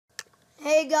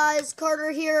Hey guys,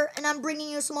 Carter here, and I'm bringing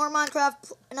you some more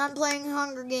Minecraft, and I'm playing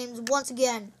Hunger Games once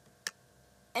again.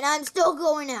 And I'm still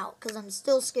going out, because I'm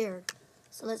still scared.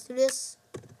 So let's do this.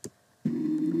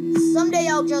 Someday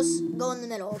I'll just go in the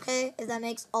middle, okay? If that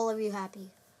makes all of you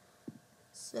happy.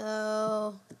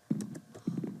 So...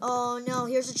 Oh no,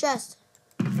 here's a chest.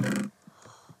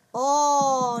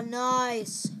 Oh,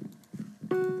 nice.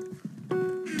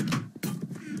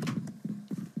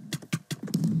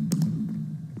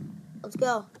 Let's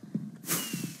go.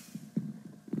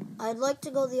 I'd like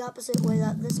to go the opposite way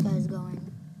that this guy's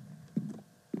going.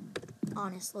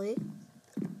 Honestly.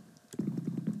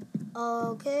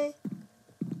 Okay.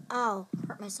 Ow,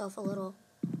 hurt myself a little.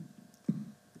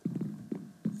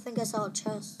 I think I saw a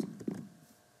chest.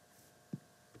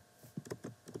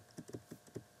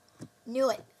 Knew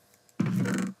it.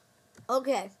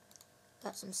 Okay.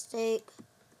 Got some steak.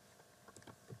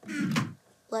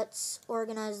 Let's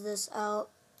organize this out.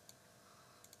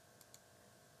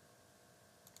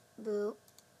 Boo.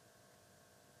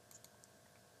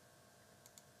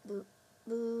 Boo.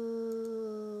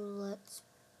 Boo. Let's...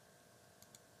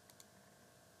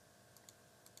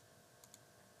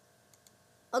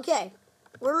 Okay.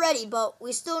 We're ready, but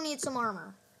we still need some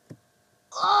armor.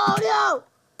 Oh, no!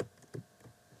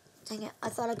 Dang it. I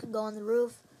thought I could go on the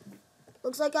roof.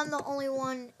 Looks like I'm the only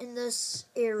one in this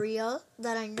area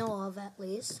that I know of, at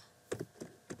least.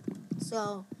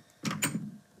 So...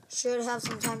 should have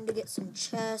some time to get some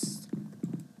chests.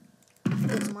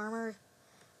 Get some armor.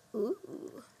 Ooh.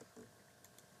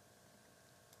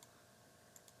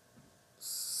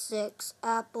 6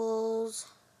 apples.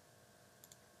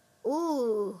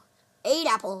 Ooh. 8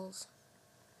 apples.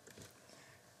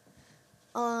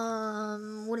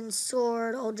 Wooden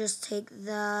sword. I'll just take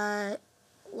that.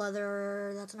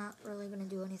 Leather. That's not really gonna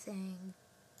do anything.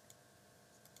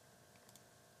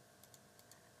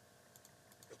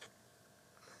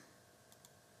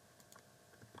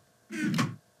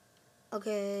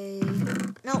 Okay,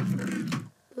 no.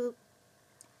 Boop.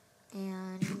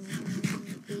 And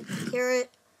eat the carrot.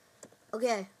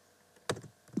 Okay.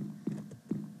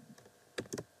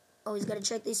 Always gotta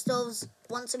check these stoves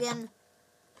once again.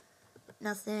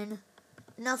 Nothing.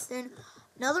 Nothing.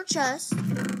 Another chest.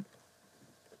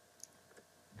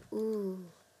 Ooh.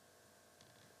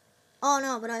 Oh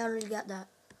no, but I already got that.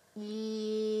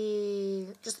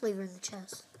 Yeah. Just leave it in the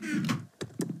chest.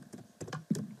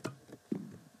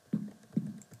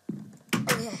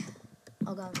 Okay.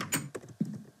 Oh god.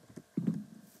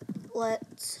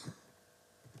 Let's...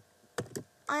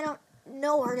 I don't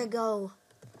know where to go.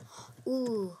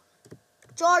 Ooh.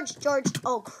 George!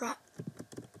 Oh crap.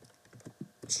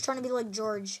 Just trying to be like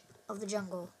George of the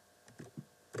jungle.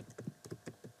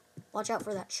 Watch out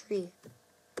for that tree.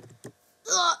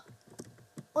 Ugh!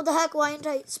 What the heck? Why ain't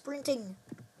I sprinting?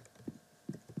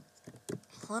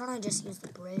 Why don't I just use the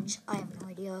bridge? I have no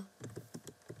idea.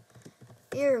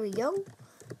 Here we go.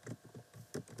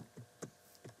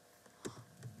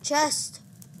 Chest.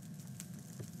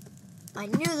 I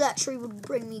knew that tree would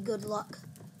bring me good luck.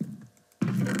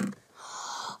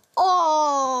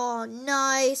 Oh,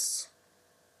 nice.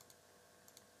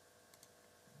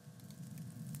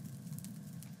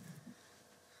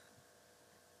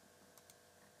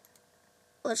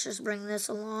 Let's just bring this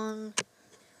along.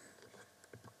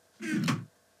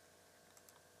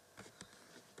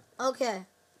 Okay.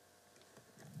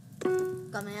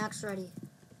 Got my axe ready.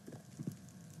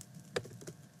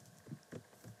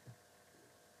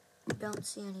 Don't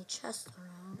see any chests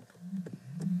around.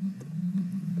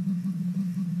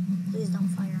 Please don't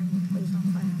fire me. Please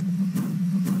don't fire me.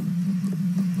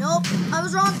 Nope. I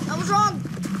was wrong. I was wrong.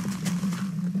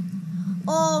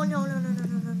 Oh, no.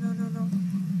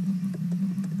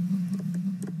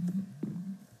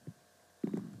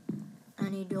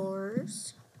 Any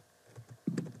doors?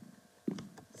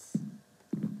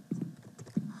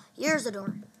 Here's the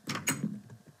door.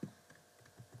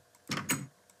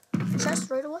 Chest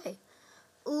right away.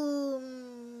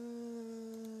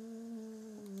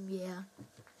 Yeah.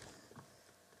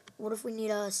 What if we need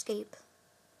to escape?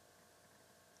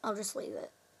 I'll just leave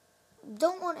it.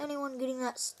 Don't want anyone getting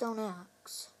that stone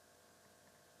axe.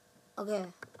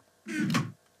 Okay.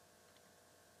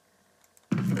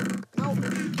 Nope.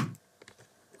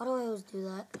 Why do I always do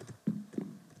that?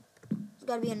 There's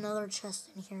gotta be another chest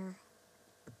in here.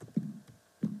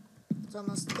 It's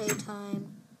almost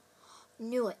daytime.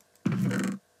 Knew it.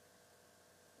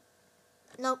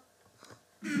 Nope.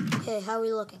 Okay, how are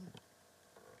we looking?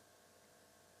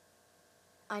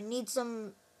 I need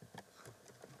some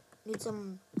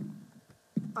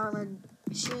armored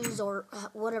shoes or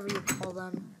whatever you call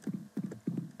them.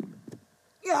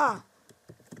 Yeah.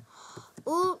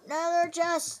 Ooh, another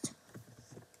chest.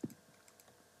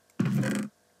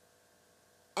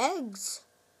 eggs.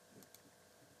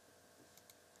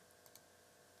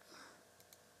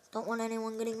 Don't want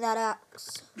anyone getting that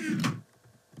axe.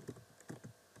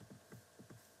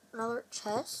 Another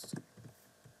chest.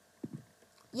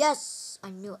 Yes, I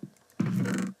knew it.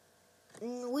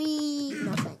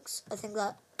 No thanks. I think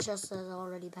that chest has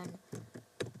already been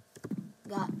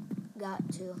got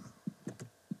to.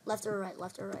 Left or right,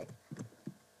 left or right.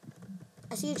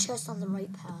 I see a chest on the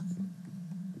right path.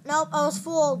 Nope, I was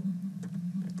fooled.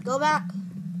 Go back.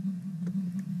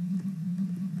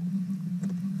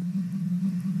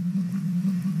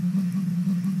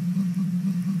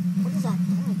 What is that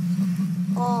noise?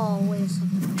 Oh, wait a second.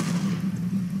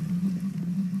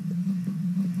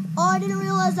 Oh, I didn't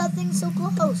realize that thing's so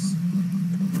close.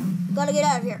 Gotta get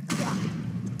out of here. Yeah.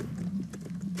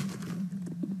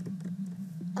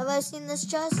 Have I seen this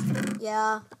chest?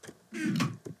 Yeah.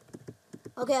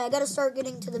 Okay, I gotta start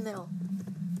getting to the middle.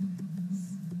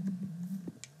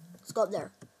 Let's go up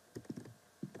there.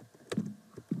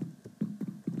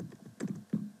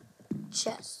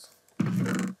 Chest.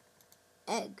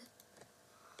 Egg.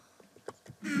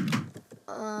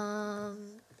 I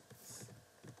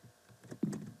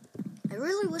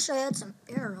really wish I had some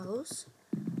arrows.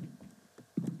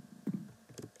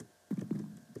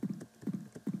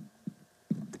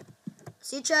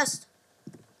 See chest.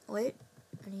 Wait,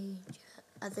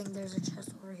 I think there's a chest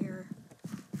over here.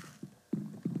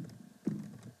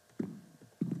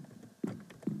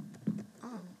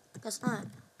 Oh, guess not.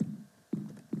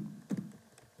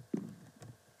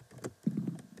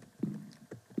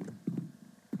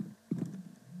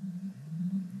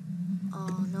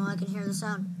 Oh no, I can hear the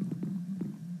sound.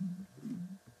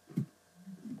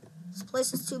 This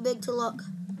place is too big to look.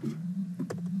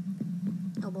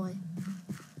 Oh boy.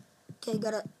 Okay,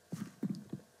 gotta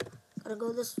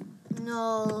go this.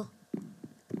 No.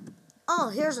 Oh,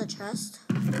 here's a chest.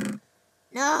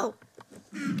 No.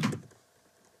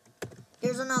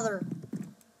 Here's another.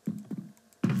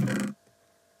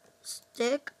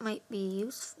 Stick might be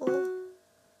useful.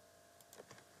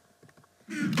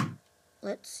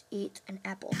 Let's eat an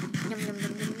apple. Yum, yum,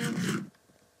 yum, yum, yum.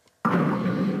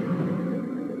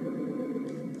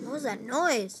 What was that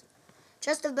noise?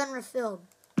 Chest have been refilled.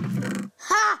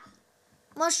 Ha!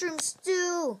 Mushroom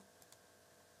stew.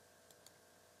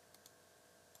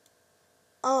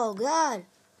 Oh God,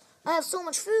 I have so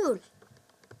much food.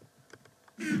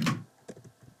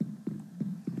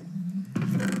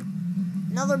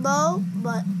 Another bow,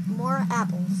 but more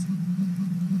apples.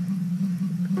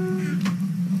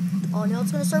 Oh no,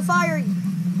 it's gonna start firing.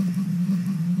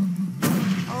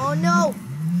 Oh no.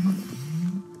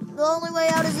 The only way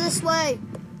out is this way.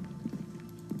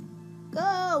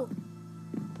 Go.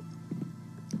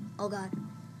 Oh God.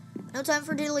 No time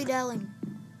for dilly-dallying.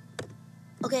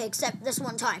 Okay, except this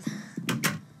one time.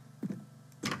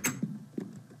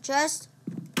 Chest.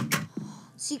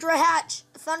 Secret hatch.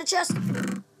 I found a chest.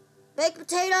 Baked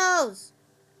potatoes.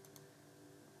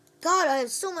 God, I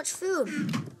have so much food.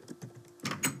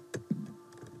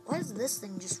 Why is this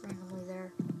thing just randomly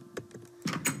there?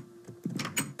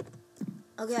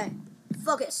 Okay,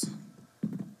 focus.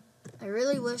 I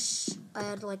really wish I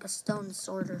had like a stone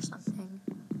sword or something.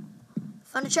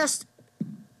 Found a chest.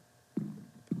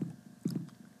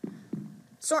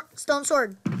 Stone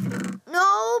sword.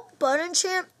 No, but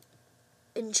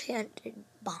enchanted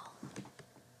bottle.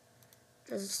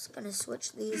 Just gonna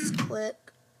switch these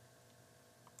quick.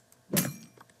 And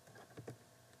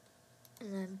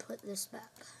then put this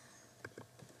back.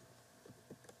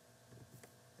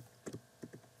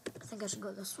 I think I should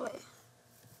go this way.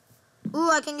 Ooh,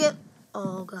 I can get...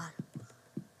 Oh, God.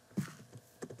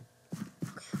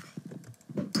 Okay.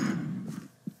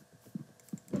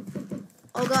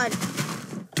 Oh, God.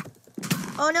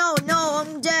 Oh, no,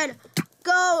 I'm dead.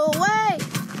 Go away.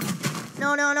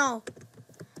 No.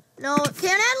 No,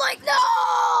 can't end like...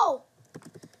 No!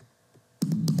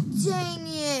 Dang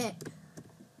it.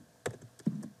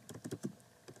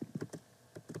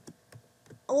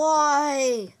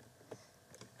 Why?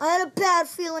 I had a bad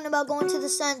feeling about going to the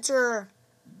center.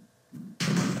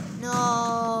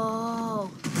 No.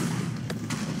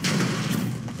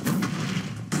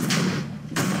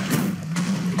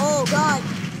 Oh, God.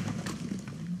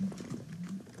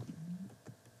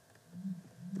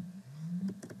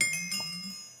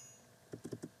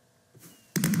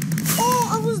 Oh,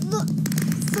 I was the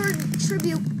third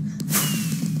tribute.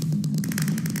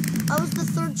 I was the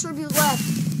third tribute left.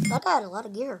 That guy had a lot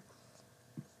of gear.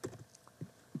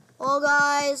 Well,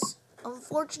 guys,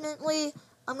 unfortunately,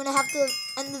 I'm gonna have to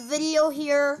end the video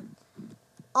here.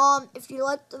 If you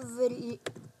like the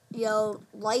video,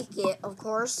 like it, of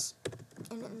course,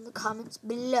 and in the comments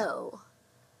below.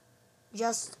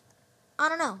 just, I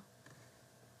don't know.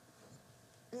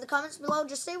 In the comments below,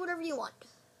 just say whatever you want.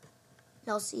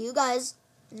 And I'll see you guys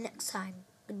next time.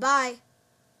 Goodbye.